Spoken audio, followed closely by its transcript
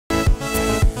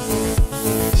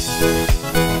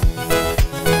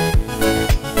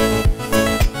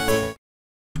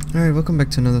Alright, welcome back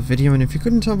to another video, and if you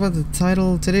couldn't tell by the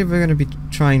title, today we're going to be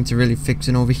trying to really fix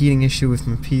an overheating issue with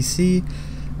my PC.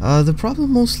 The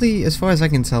problem mostly, as far as I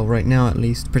can tell right now at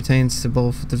least, pertains to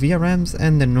both the VRMs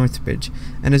and the Northbridge.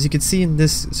 And as you can see in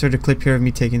this sort of clip here of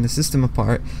me taking the system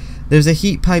apart, there's a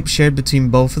heat pipe shared between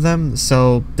both of them,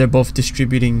 so they're both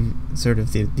distributing sort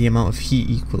of the amount of heat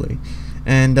equally.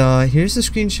 And here's the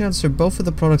screenshots for both of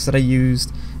the products that I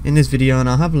used in this video, and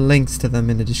I'll have links to them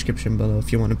in the description below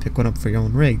if you want to pick one up for your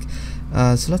own rig.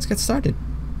 So let's get started.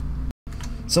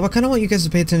 So I kind of want you guys to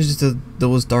pay attention to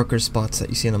those darker spots that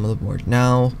you see on the motherboard.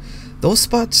 Now, those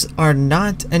spots are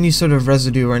not any sort of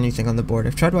residue or anything on the board.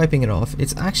 I've tried wiping it off.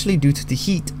 It's actually due to the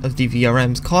heat of the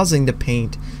VRMs causing the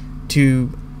paint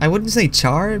to, I wouldn't say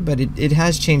char, but it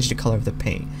has changed the color of the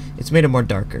paint. It's made it more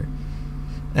darker.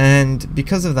 And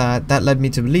because of that, that led me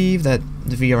to believe that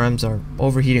the VRMs are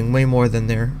overheating way more than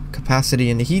their capacity,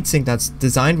 and the heatsink that's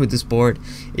designed with this board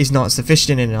is not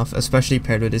sufficient enough, especially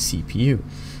paired with a CPU.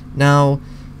 Now,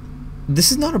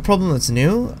 this is not a problem that's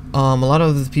new. A lot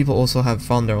of the people also have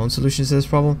found their own solutions to this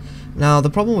problem. Now, the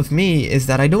problem with me is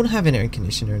that I don't have an air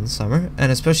conditioner in the summer,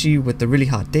 and especially with the really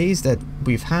hot days that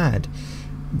we've had,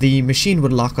 the machine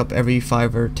would lock up every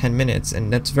 5 or 10 minutes,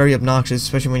 and that's very obnoxious,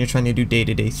 especially when you're trying to do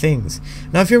day-to-day things.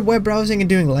 Now, if you're web browsing and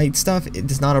doing light stuff,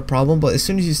 it's not a problem, but as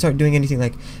soon as you start doing anything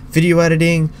like video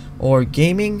editing or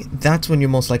gaming, that's when you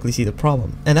most likely see the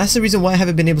problem. And that's the reason why I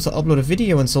haven't been able to upload a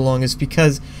video in so long, is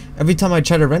because every time I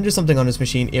try to render something on this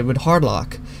machine, it would hard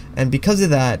lock, and because of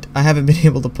that, I haven't been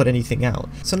able to put anything out.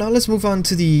 So now let's move on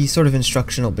to the sort of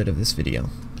instructional bit of this video.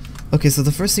 Okay, so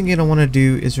the first thing you're going to want to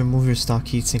do is remove your stock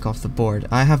heatsink off the board.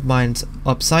 I have mine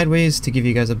up sideways to give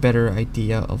you guys a better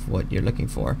idea of what you're looking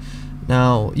for.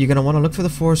 Now, you're going to want to look for the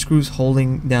 4 screws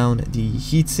holding down the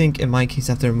heatsink. In my case,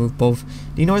 I have to remove both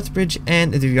the Northbridge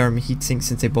and the VRM heatsink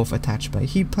since they both attach by a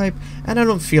heat pipe, and I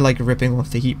don't feel like ripping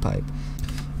off the heat pipe.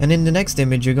 And in the next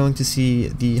image, you're going to see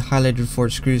the highlighted 4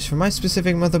 screws for my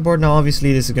specific motherboard. Now,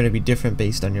 obviously, this is going to be different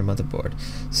based on your motherboard,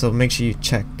 so make sure you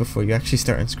check before you actually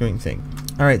start unscrewing things.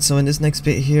 Alright, so in this next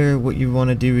bit here, what you want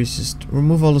to do is just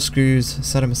remove all the screws,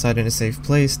 set them aside in a safe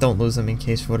place, don't lose them in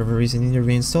case for whatever reason you need to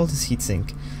reinstall this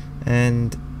heatsink.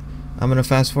 And I'm going to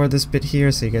fast forward this bit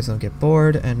here so you guys don't get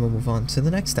bored, and we'll move on to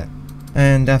the next step.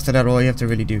 And after that, all you have to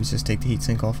really do is just take the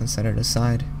heatsink off and set it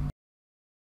aside.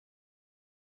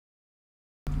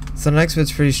 So the next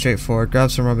bit's pretty straightforward.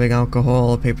 Grab some rubbing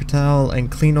alcohol, a paper towel,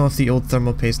 and clean off the old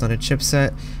thermal paste on a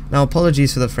chipset. Now,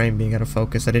 apologies for the frame being out of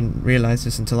focus. I didn't realize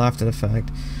this until after the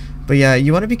fact. But yeah,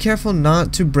 you want to be careful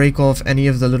not to break off any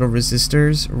of the little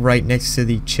resistors right next to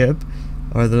the chip,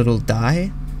 or the little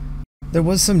die. There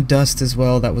was some dust as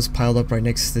well that was piled up right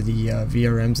next to the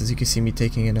VRMs, as you can see me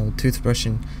taking an old toothbrush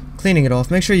and cleaning it off.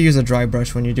 Make sure you use a dry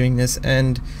brush when you're doing this,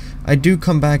 and I do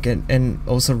come back and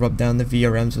also rub down the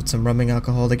VRMs with some rubbing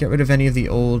alcohol to get rid of any of the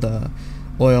old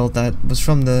oil that was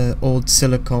from the old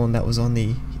silicone that was on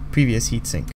the previous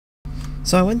heatsink.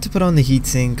 So I went to put on the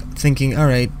heatsink thinking,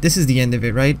 alright, this is the end of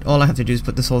it, right? All I have to do is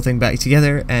put this whole thing back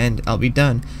together and I'll be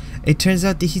done. It turns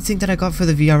out the heatsink that I got for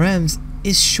the VRMs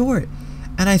is short,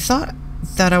 and I thought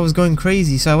that I was going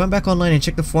crazy, so I went back online and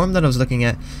checked the forum that I was looking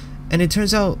at, and it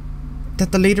turns out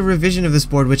that the later revision of this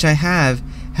board, which I have,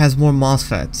 has more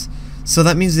MOSFETs. So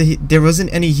that means that there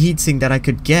wasn't any heatsink that I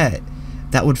could get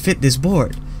that would fit this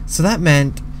board. So that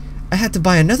meant I had to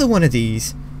buy another one of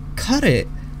these, cut it,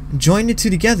 join the two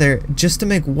together just to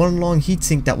make one long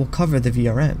heatsink that will cover the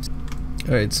VRMs.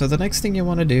 Alright, so the next thing you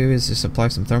want to do is just apply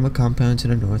some thermal compound to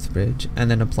the Northbridge and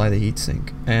then apply the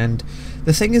heatsink. And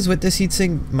the thing is with this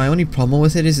heatsink, my only problem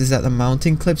with it is that the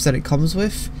mounting clips that it comes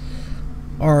with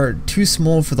are too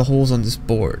small for the holes on this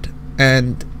board.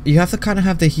 And you have to kind of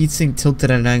have the heatsink tilted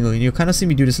at an angle, and you'll kind of see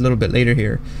me do this a little bit later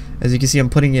here. As you can see, I'm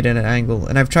putting it at an angle,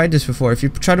 and I've tried this before. If you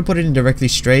try to put it in directly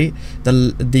straight,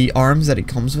 the arms that it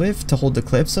comes with to hold the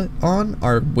clips on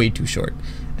are way too short.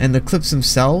 And the clips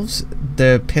themselves,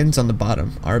 the pins on the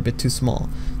bottom, are a bit too small.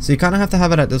 So you kind of have to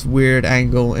have it at this weird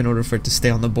angle in order for it to stay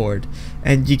on the board.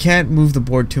 And you can't move the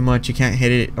board too much, you can't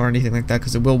hit it or anything like that,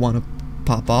 because it will want to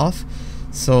pop off.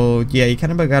 So yeah, you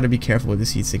kind of got to be careful with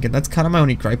this heatsink, and that's kind of my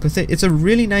only gripe with it. It's a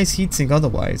really nice heatsink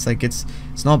otherwise, like it's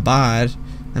not bad.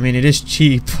 I mean, it is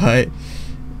cheap, but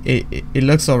it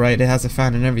looks alright. It has a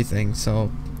fan and everything.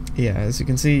 So yeah, as you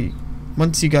can see,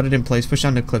 once you got it in place, push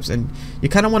down the clips, and you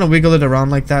kind of want to wiggle it around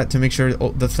like that to make sure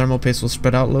the thermal paste will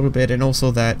spread out a little bit, and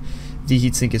also that the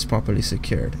heatsink is properly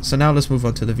secured. So now let's move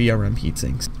on to the VRM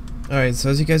heatsinks. Alright, so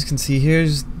as you guys can see,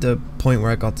 here's the point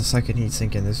where I got the second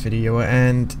heatsink in this video,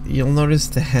 and you'll notice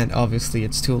that obviously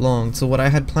it's too long. So what I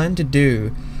had planned to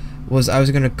do was I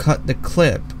was going to cut the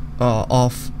clip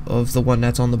off of the one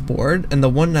that's on the board, and the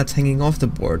one that's hanging off the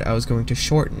board I was going to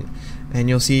shorten. And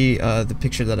you'll see the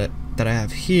picture that I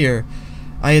have here.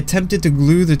 I attempted to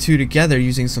glue the two together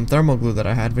using some thermal glue that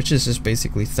I had, which is just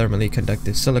basically thermally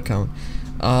conductive silicone.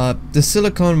 The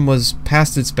silicone was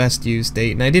past its best use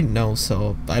date, and I didn't know,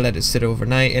 so I let it sit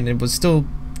overnight, and it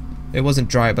wasn't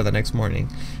dry by the next morning.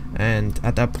 And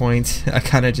at that point, I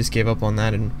kind of just gave up on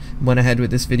that and went ahead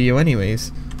with this video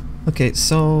anyways. Okay,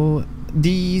 so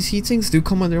these heatsinks do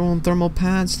come with their own thermal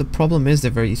pads. The problem is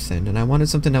they're very thin, and I wanted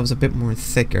something that was a bit more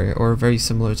thicker, or very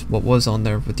similar to what was on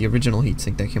there with the original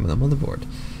heatsink that came with the motherboard.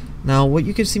 Now, what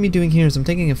you can see me doing here is I'm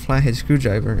taking a flathead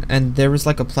screwdriver, and there is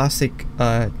like a plastic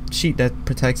sheet that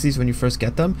protects these when you first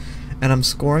get them, and I'm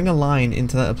scoring a line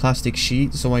into that plastic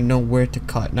sheet so I know where to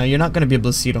cut. Now, you're not going to be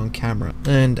able to see it on camera,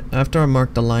 and after I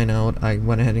marked the line out, I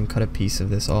went ahead and cut a piece of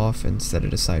this off and set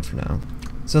it aside for now.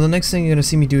 So the next thing you're going to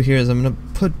see me do here is I'm going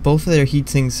to put both of their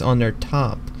heatsinks on their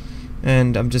top,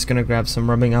 and I'm just going to grab some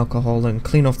rubbing alcohol and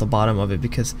clean off the bottom of it,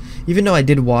 because even though I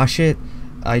did wash it,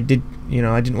 I didn't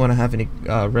want to have any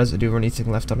residue or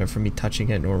anything left on it from me touching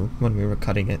it or when we were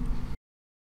cutting it.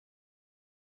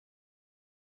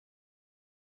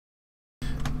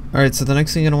 Alright, so the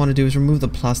next thing you're going to want to do is remove the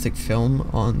plastic film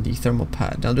on the thermal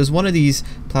pad. Now, there's one of these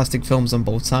plastic films on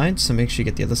both sides, so make sure you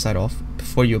get the other side off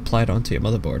before you apply it onto your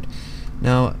motherboard.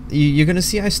 Now, you're going to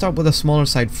see I start with the smaller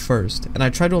side first, and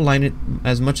I try to align it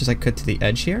as much as I could to the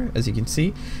edge here, as you can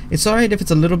see. It's alright if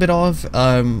it's a little bit off.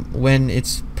 When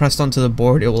it's pressed onto the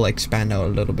board, it will expand out a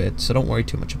little bit, so don't worry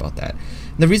too much about that.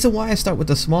 And the reason why I start with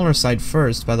the smaller side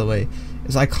first, by the way,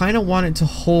 is I kind of want it to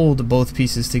hold both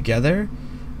pieces together,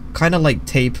 kind of like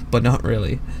tape, but not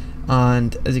really.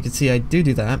 And as you can see, I do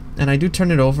that, and I do turn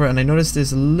it over, and I notice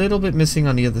there's a little bit missing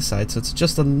on the other side, so it's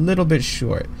just a little bit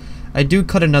short. I do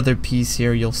cut another piece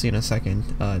here, you'll see in a second,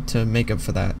 to make up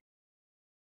for that.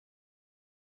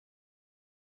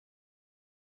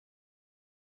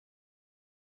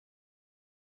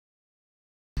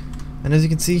 And as you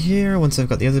can see here, once I've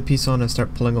got the other piece on, I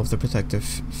start pulling off the protective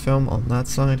film on that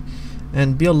side.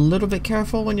 And be a little bit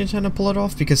careful when you're trying to pull it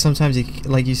off, because sometimes,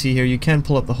 like you see here, you can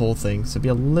pull up the whole thing, so be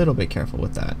a little bit careful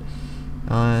with that.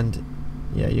 And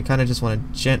yeah, you kind of just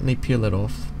want to gently peel it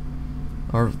off.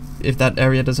 Or if that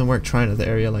area doesn't work, try another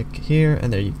area like here,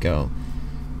 and there you go.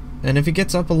 And if it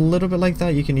gets up a little bit like that,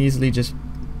 you can easily just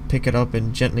pick it up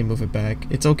and gently move it back.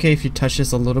 It's okay if you touch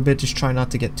this a little bit, just try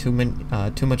not to get too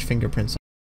much fingerprints.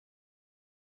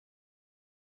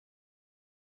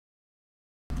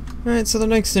 Alright, so the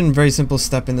next and very simple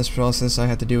step in this process I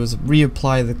had to do was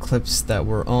reapply the clips that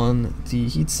were on the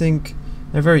heatsink.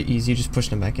 They're very easy, you just push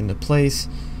them back into place.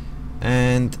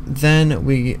 And then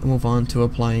we move on to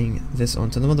applying this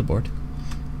onto the motherboard.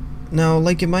 Now,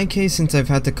 like in my case, since I've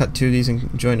had to cut two of these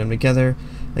and join them together,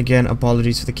 again,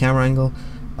 apologies for the camera angle,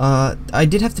 I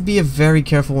did have to be very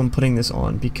careful when putting this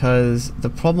on, because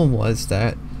the problem was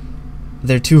that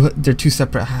they're two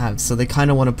separate halves, so they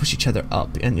kind of want to push each other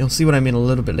up, and you'll see what I mean a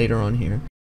little bit later on here.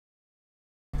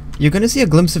 You're going to see a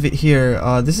glimpse of it here.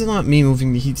 This is not me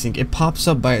moving the heatsink, it pops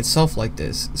up by itself like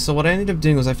this. So what I ended up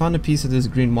doing was I found a piece of this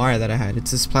green wire that I had.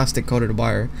 It's this plastic coated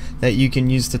wire that you can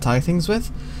use to tie things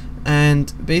with,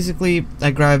 and basically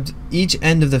I grabbed each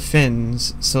end of the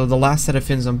fins, so the last set of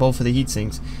fins on both of the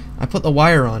heatsinks, I put the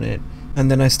wire on it, and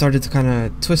then I started to kind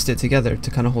of twist it together to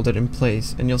kind of hold it in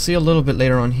place, and you'll see a little bit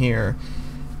later on here.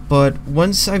 But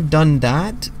once I've done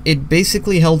that, it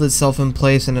basically held itself in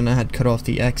place, and then I had cut off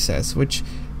the excess, which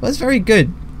was very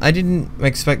good. I didn't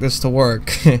expect this to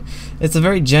work. It's a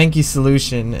very janky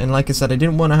solution, and like I said, I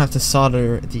didn't want to have to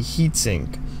solder the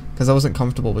heatsink because I wasn't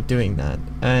comfortable with doing that.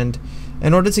 And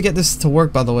in order to get this to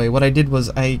work, by the way, what I did was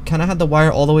I kind of had the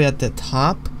wire all the way at the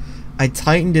top. I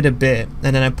tightened it a bit,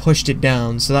 and then I pushed it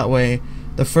down, so that way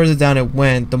the further down it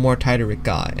went, the more tighter it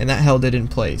got, and that held it in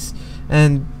place.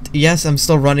 And yes, I'm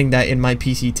still running that in my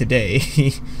PC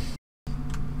today.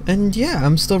 And yeah,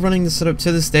 I'm still running the setup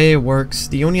to this day, it works.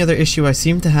 The only other issue I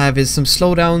seem to have is some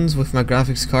slowdowns with my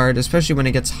graphics card, especially when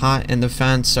it gets hot and the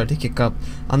fans start to kick up.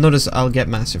 I'll notice I'll get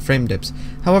massive frame dips.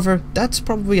 However, that's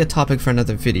probably a topic for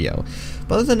another video.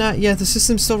 But other than that, yeah, the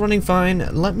system's still running fine.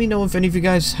 Let me know if any of you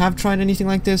guys have tried anything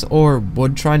like this or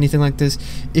would try anything like this.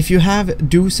 If you have,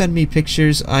 do send me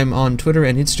pictures. I'm on Twitter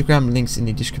and Instagram, links in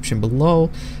the description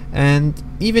below. And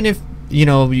even if you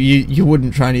know, you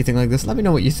wouldn't try anything like this, let me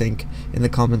know what you think in the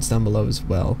comments down below as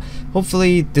well.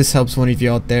 Hopefully this helps one of you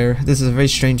out there. This is a very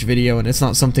strange video, and it's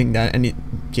not something that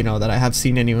that I have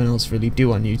seen anyone else really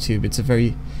do on YouTube. It's a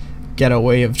very ghetto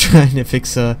way of trying to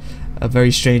fix a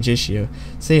very strange issue.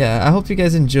 So yeah, I hope you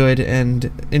guys enjoyed, and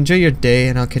enjoy your day,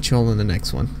 and I'll catch you all in the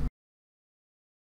next one.